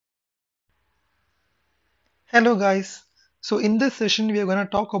Hello guys. So in this session we are going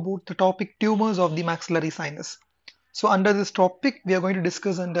to talk about the topic tumors of the maxillary sinus. So under this topic we are going to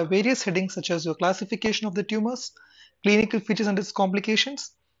discuss under various headings such as your classification of the tumors, clinical features and its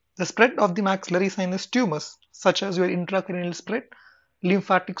complications, the spread of the maxillary sinus tumors such as your intracranial spread,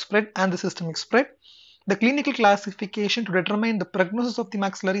 lymphatic spread and the systemic spread, the clinical classification to determine the prognosis of the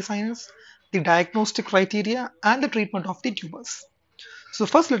maxillary sinus, the diagnostic criteria and the treatment of the tumors. So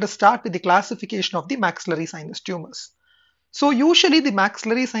first let us start with the classification of the maxillary sinus tumors. So usually the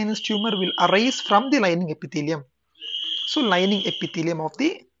maxillary sinus tumor will arise from the lining epithelium. So lining epithelium of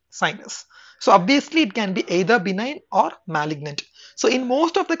the sinus. So obviously it can be either benign or malignant. So in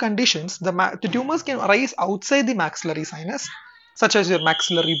most of the conditions, the tumors can arise outside the maxillary sinus, such as your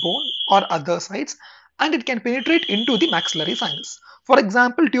maxillary bone or other sites, and it can penetrate into the maxillary sinus. For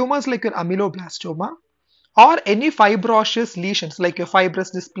example, tumors like your ameloblastoma or any fibrous lesions like your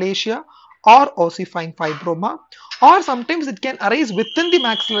fibrous dysplasia or ossifying fibroma, or sometimes it can arise within the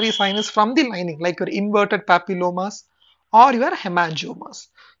maxillary sinus from the lining like your inverted papillomas or your hemangiomas.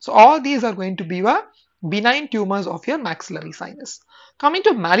 So all these are going to be your benign tumors of your maxillary sinus. Coming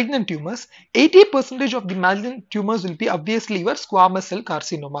to malignant tumors, 80% of the malignant tumors will be obviously your squamous cell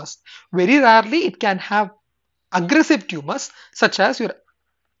carcinomas. Very rarely it can have aggressive tumors such as your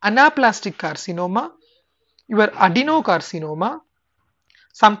anaplastic carcinoma, your adenocarcinoma,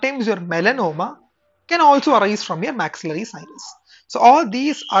 sometimes your melanoma can also arise from your maxillary sinus. So all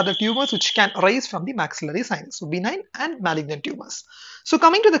these are the tumors which can arise from the maxillary sinus, so benign and malignant tumors. So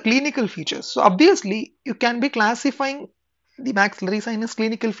coming to the clinical features, so obviously you can be classifying the maxillary sinus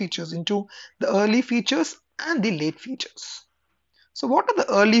clinical features into the early features and the late features. So what are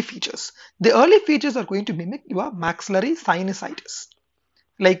the early features? The early features are going to mimic your maxillary sinusitis,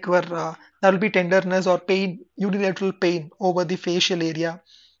 like where there will be tenderness or pain, unilateral pain over the facial area,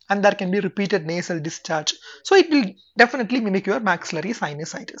 and there can be repeated nasal discharge. So it will definitely mimic your maxillary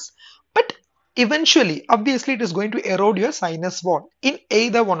sinusitis. But eventually, obviously, it is going to erode your sinus wall in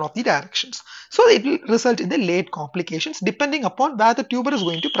either one of the directions. So it will result in the late complications depending upon where the tumor is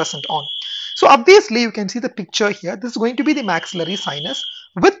going to present on. So obviously, you can see the picture here. This is going to be the maxillary sinus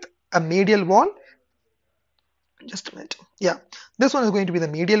with a medial wall. Just a minute. Yeah, this one is going to be the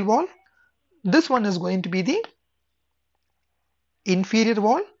medial wall. This one is going to be the inferior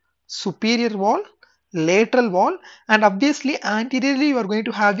wall, superior wall, lateral wall, and obviously anteriorly you are going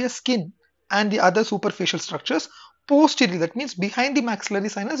to have your skin and the other superficial structures. Posteriorly, that means behind the maxillary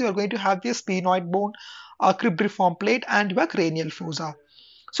sinus, you are going to have your sphenoid bone, cribriform plate, and your cranial fossa.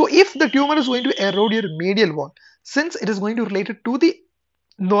 So if the tumor is going to erode your medial wall, since it is going to relate it to the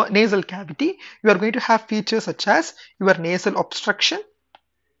nasal cavity, you are going to have features such as your nasal obstruction,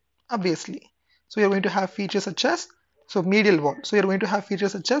 obviously. So you're going to have features such as, so medial wall. So you're going to have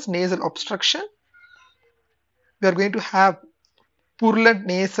features such as nasal obstruction. We are going to have purulent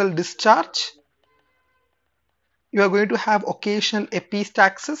nasal discharge. You are going to have occasional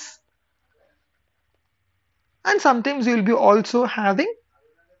epistaxis. And sometimes you will be also having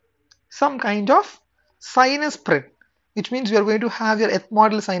some kind of sinus spread, which means you are going to have your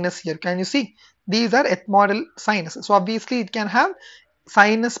ethmoidal sinus here. Can you see? These are ethmoidal sinuses. So obviously it can have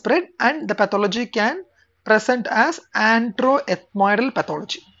sinus spread and the pathology can present as anteroethmoidal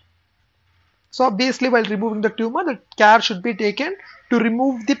pathology. So obviously while removing the tumor, the care should be taken to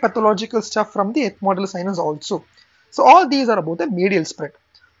remove the pathological stuff from the ethmoidal sinus also. So all these are about the medial spread.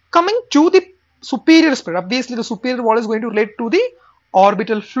 Coming to the superior spread, obviously the superior wall is going to relate to the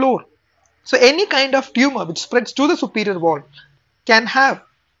orbital floor. So any kind of tumor which spreads to the superior wall can have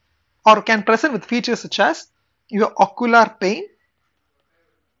or can present with features such as your ocular pain,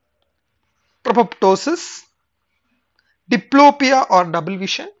 proptosis, diplopia or double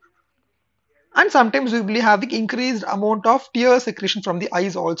vision, and sometimes we will be having increased amount of tear secretion from the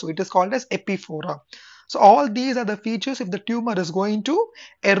eyes also. It is called as epiphora. So all these are the features if the tumor is going to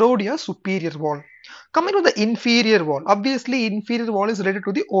erode your superior wall. Coming to the inferior wall, obviously inferior wall is related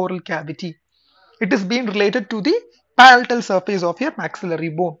to the oral cavity. It is being related to the palatal surface of your maxillary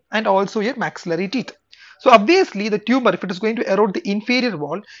bone and also your maxillary teeth. So obviously the tumor, if it is going to erode the inferior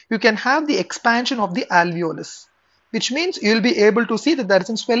wall, you can have the expansion of the alveolus, which means you will be able to see that there is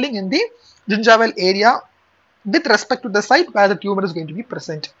some swelling in the gingival area with respect to the site where the tumor is going to be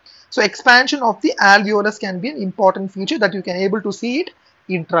present. So expansion of the alveolus can be an important feature that you can able to see it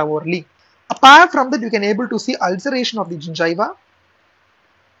intraorally. Apart from that, you can able to see ulceration of the gingiva.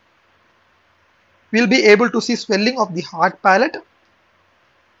 We'll be able to see swelling of the hard palate.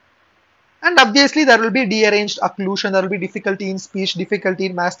 And obviously there will be dearranged occlusion, there will be difficulty in speech, difficulty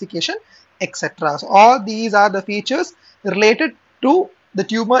in mastication, etc. So all these are the features related to the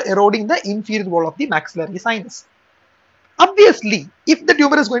tumor eroding the inferior wall of the maxillary sinus. Obviously, if the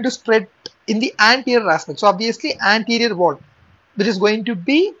tumor is going to spread in the anterior aspect, so obviously anterior wall, which is going to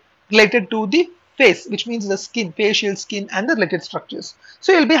be related to the face, which means the skin, facial skin and the related structures.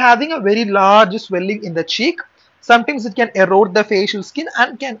 So you'll be having a very large swelling in the cheek. Sometimes it can erode the facial skin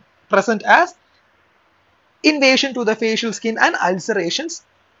and can present as invasion to the facial skin and ulcerations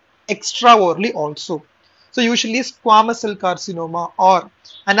extraorally also. So usually squamous cell carcinoma or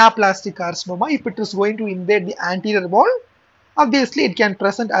anaplastic carcinoma, if it is going to invade the anterior wall, obviously it can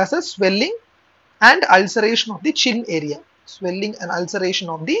present as a swelling and ulceration of the chin area. Swelling and ulceration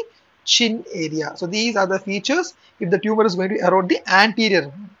of the chin area. So these are the features if the tumor is going to erode the anterior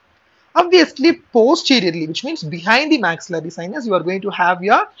wall. Obviously posteriorly, which means behind the maxillary sinus, you are going to have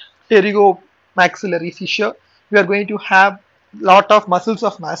your pterygomaxillary fissure. You are going to have lot of muscles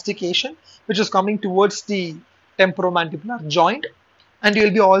of mastication which is coming towards the temporomandibular joint, and you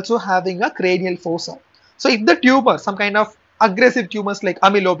will be also having a cranial fossa. So if the tumor, some kind of aggressive tumors like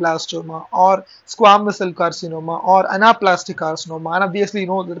amyloblastoma or squamous cell carcinoma or anaplastic carcinoma, and obviously you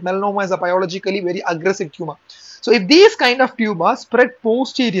know that melanoma is a biologically very aggressive tumor. So if these kind of tumors spread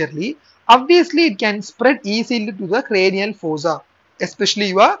posteriorly, obviously it can spread easily to the cranial fossa, especially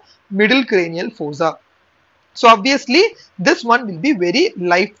your middle cranial fossa. So obviously this one will be very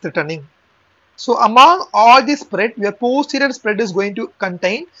life threatening. So among all the spread, your posterior spread is going to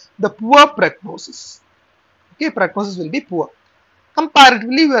contain the poor prognosis. Okay, prognosis will be poor.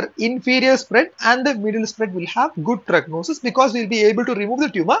 Comparatively, your inferior spread and the middle spread will have good prognosis because we will be able to remove the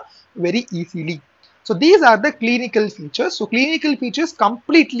tumor very easily. So these are the clinical features. So clinical features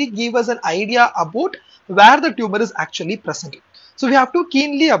completely give us an idea about where the tumor is actually present. So we have to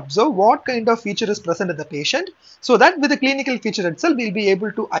keenly observe what kind of feature is present in the patient, so that with the clinical feature itself, we will be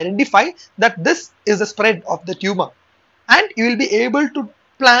able to identify that this is the spread of the tumor, and you will be able to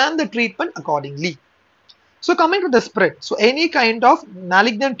plan the treatment accordingly. So coming to the spread, so any kind of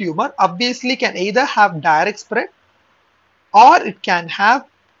malignant tumor obviously can either have direct spread or it can have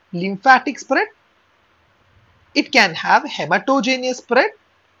lymphatic spread. It can have hematogenous spread.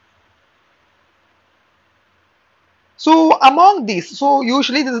 So among these, so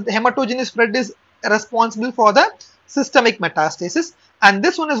usually this hematogenous spread is responsible for the systemic metastasis, and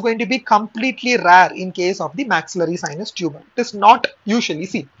this one is going to be completely rare in case of the maxillary sinus tumor. It is not usually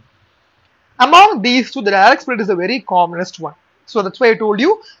seen. Among these two, the direct spread is the very commonest one. So that's why I told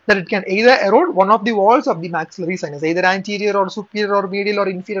you that it can either erode one of the walls of the maxillary sinus, either anterior or superior or medial or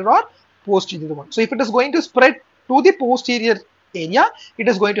inferior or posterior one. So if it is going to spread to the posterior area, it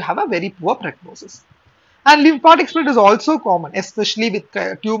is going to have a very poor prognosis. And lymphatic spread is also common, especially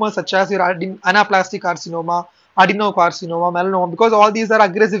with tumors such as your anaplastic carcinoma, adenocarcinoma, melanoma, because all these are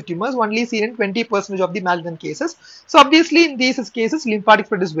aggressive tumors only seen in 20% of the malignant cases. So obviously in these cases, lymphatic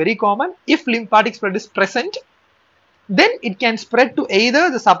spread is very common. If lymphatic spread is present, then it can spread to either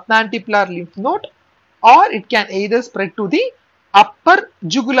the submandibular lymph node or it can either spread to the upper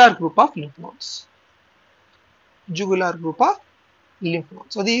jugular group of lymph nodes. Jugular group of lymph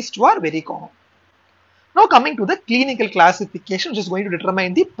nodes. So these two are very common. Now coming to the clinical classification, which is going to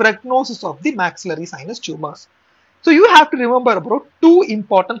determine the prognosis of the maxillary sinus tumors. So you have to remember about two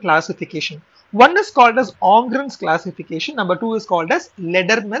important classification. One is called as Ongren's classification. Number two is called as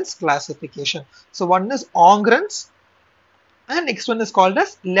Lederman's classification. So one is Ongren's and next one is called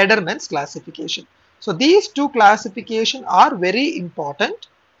as Lederman's classification. So these two classifications are very important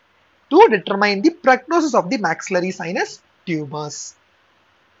to determine the prognosis of the maxillary sinus tumors.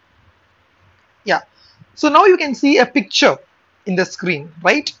 Yeah. So now you can see a picture in the screen,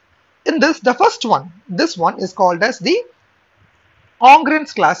 right? In this, the first one, this one is called as the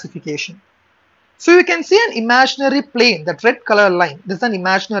Ongren's classification. So you can see an imaginary plane, that red color line. This is an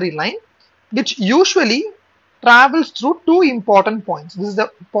imaginary line which usually travels through two important points. This is the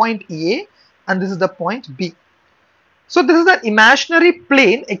point A and this is the point B. So this is an imaginary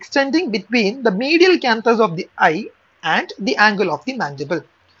plane extending between the medial canthus of the eye and the angle of the mandible.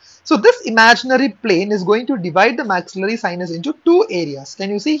 So this imaginary plane is going to divide the maxillary sinus into two areas. Can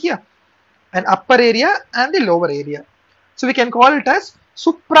you see here? An upper area and the lower area. So we can call it as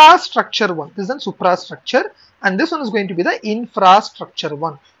suprastructure 1. This is a suprastructure and this one is going to be the infrastructure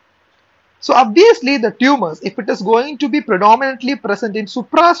 1. So obviously the tumors, if it is going to be predominantly present in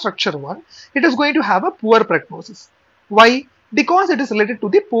suprastructure 1, it is going to have a poor prognosis. Why? Because it is related to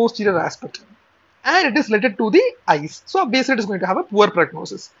the posterior aspect and it is related to the eyes. So obviously it is going to have a poor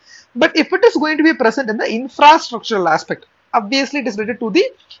prognosis. But if it is going to be present in the infrastructural aspect, obviously it is related to the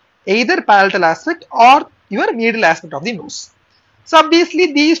either palatal aspect or your medial aspect of the nose. So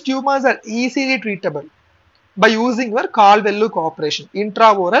obviously these tumors are easily treatable by using your Carl-Bellew operation,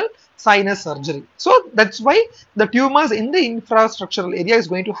 intraoral sinus surgery. So that's why the tumors in the infrastructural area is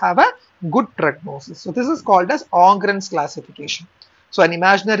going to have a good prognosis. So this is called as Ongren's classification. So an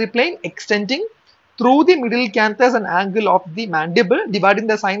imaginary plane extending through the middle canthus and angle of the mandible, dividing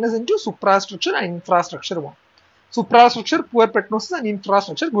the sinus into suprastructure and infrastructure 1. Suprastructure poor prognosis and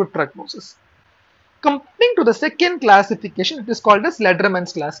infrastructure good prognosis. Coming to the second classification, it is called as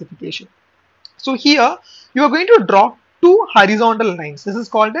Lederman's classification. So here you are going to draw two horizontal lines. This is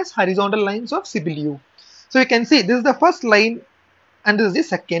called as horizontal lines of Sibylle. So you can see this is the first line and this is the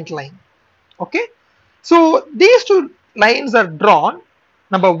second line. Okay. So these two lines are drawn.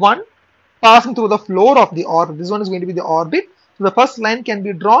 Number one, passing through the floor of the orbit. This one is going to be the orbit. So the first line can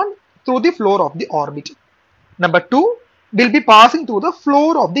be drawn through the floor of the orbit. Number two will be passing through the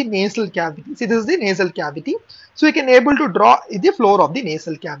floor of the nasal cavity. See, this is the nasal cavity. So you can able to draw the floor of the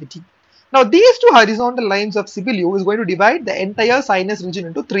nasal cavity. Now these two horizontal lines of Sibylle is going to divide the entire sinus region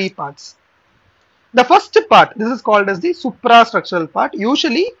into three parts. The first part, this is called as the suprastructural part.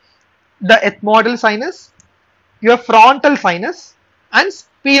 Usually the ethmoidal sinus, your frontal sinus and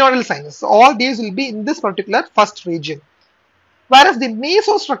sphenoidal sinus. So all these will be in this particular first region. Whereas the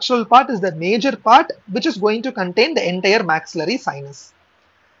mesostructural part is the major part which is going to contain the entire maxillary sinus.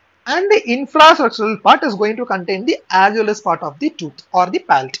 And the infrastructural part is going to contain the alveolus part of the tooth or the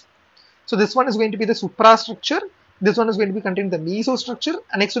palate. So this one is going to be the suprastructure, this one is going to be containing the mesostructure,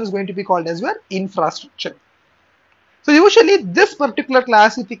 and next one is going to be called as your infrastructure. So usually this particular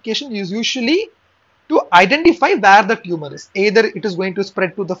classification is usually to identify where the tumor is. Either it is going to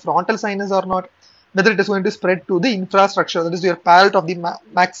spread to the frontal sinus or not, whether it is going to spread to the infrastructure, that is your palate of the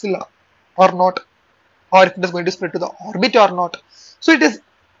maxilla or not, or if it is going to spread to the orbit or not. So it is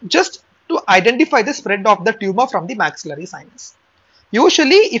just to identify the spread of the tumor from the maxillary sinus.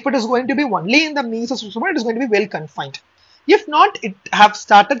 Usually, if it is going to be only in the mesostructure, it is going to be well confined. If not, it have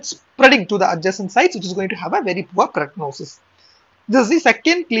started spreading to the adjacent sites, which is going to have a very poor prognosis. This is the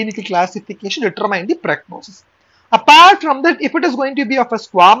second clinical classification determining the prognosis. Apart from that, if it is going to be of a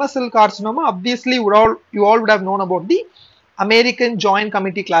squamous cell carcinoma, obviously you all would have known about the American Joint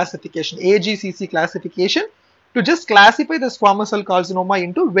Committee classification, AGCC classification, to just classify the squamous cell carcinoma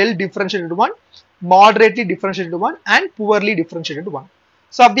into well differentiated one, moderately differentiated one and poorly differentiated one.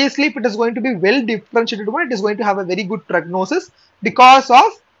 So obviously if it is going to be well differentiated one, it is going to have a very good prognosis because of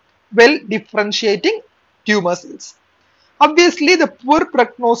well differentiating tumor cells. Obviously the poor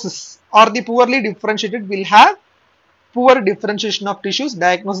prognosis or the poorly differentiated will have poor differentiation of tissues.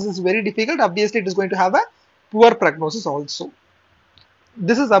 Diagnosis is very difficult. Obviously it is going to have a poor prognosis also.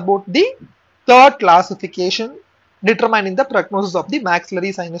 This is about the third classification determining the prognosis of the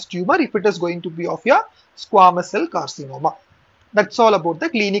maxillary sinus tumor if it is going to be of your squamous cell carcinoma. That's all about the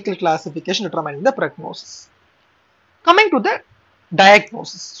clinical classification determining the prognosis. Coming to the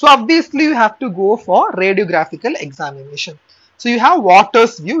diagnosis. So obviously you have to go for radiographical examination. So you have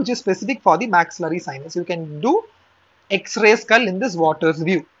Waters view which is specific for the maxillary sinus. You can do X-ray skull in this Waters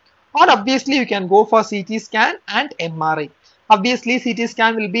view. Or obviously you can go for CT scan and MRI. Obviously CT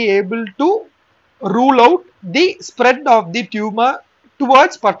scan will be able to rule out the spread of the tumor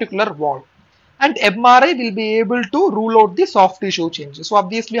towards particular wall, and MRI will be able to rule out the soft tissue changes. So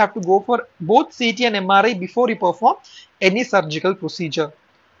obviously you have to go for both CT and MRI before you perform any surgical procedure.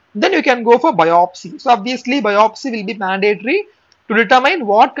 Then you can go for biopsy. So obviously biopsy will be mandatory to determine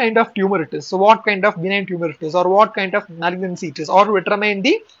what kind of tumor it is. So what kind of benign tumor it is or what kind of malignancy it is, or to determine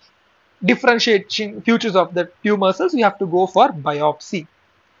the differentiation features of the tumor cells, you have to go for biopsy.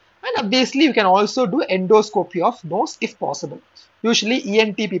 And obviously you can also do endoscopy of nose if possible. Usually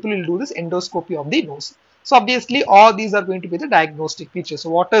ENT people will do this endoscopy of the nose. So obviously all these are going to be the diagnostic features.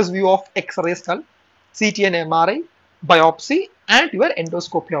 So Waters view of X-ray skull, CT and MRI, biopsy and your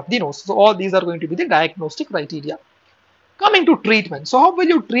endoscopy of the nose. So all these are going to be the diagnostic criteria. Coming to treatment. So how will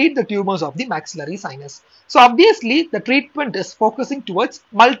you treat the tumors of the maxillary sinus? So obviously the treatment is focusing towards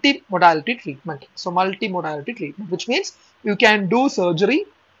multimodality treatment. So multimodality treatment, which means you can do surgery,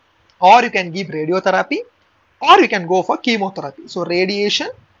 or you can give radiotherapy, or you can go for chemotherapy. So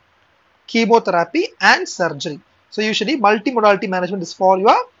radiation, chemotherapy and surgery. So usually multimodality management is for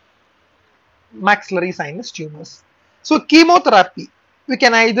your maxillary sinus tumors. So chemotherapy, we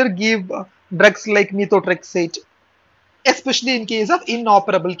can either give drugs like methotrexate, especially in case of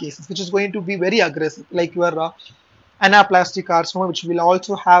inoperable cases, which is going to be very aggressive, like your anaplastic carcinoma, which will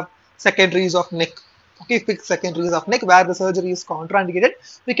also have secondaries of neck. Okay, fixed secondaries of neck where the surgery is contraindicated,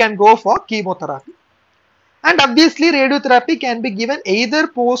 we can go for chemotherapy. And obviously, radiotherapy can be given either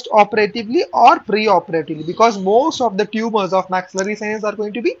post-operatively or pre-operatively because most of the tumors of maxillary sinus are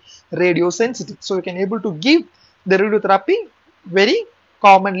going to be radiosensitive. So you can able to give the radiotherapy very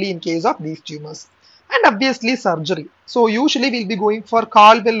commonly in case of these tumors. And obviously surgery. So usually we'll be going for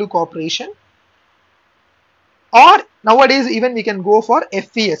Caldwell look operation, or nowadays even we can go for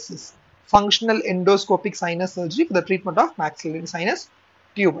FESS, functional endoscopic sinus surgery, for the treatment of maxillary sinus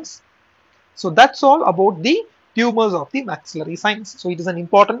tumors. So that's all about the tumors of the maxillary sinus. So it is an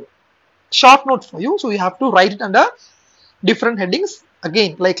important short note for you. So you have to write it under different headings.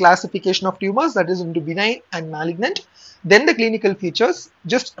 Again, like classification of tumors, that is into benign and malignant. Then the clinical features.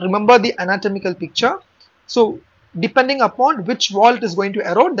 Just remember the anatomical picture. So depending upon which wall it is going to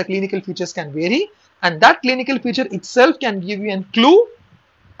erode, the clinical features can vary. And that clinical feature itself can give you a clue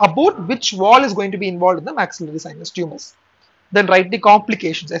about which wall is going to be involved in the maxillary sinus tumors. Then write the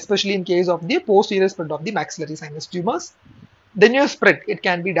complications, especially in case of the posterior spread of the maxillary sinus tumors. Then your spread, it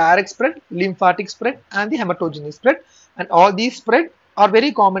can be direct spread, lymphatic spread, and the hematogenic spread. And all these spread are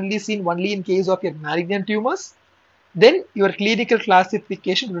very commonly seen only in case of your malignant tumors. Then your clinical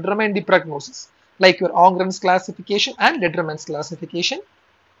classification will determine the prognosis, like your Ongren's classification and Lederman's classification.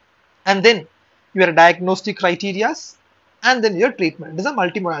 And then your diagnostic criteria, and then your treatment. It is a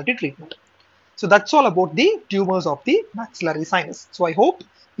multimodality treatment. So that's all about the tumors of the maxillary sinus. So I hope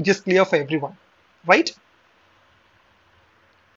it is clear for everyone, right?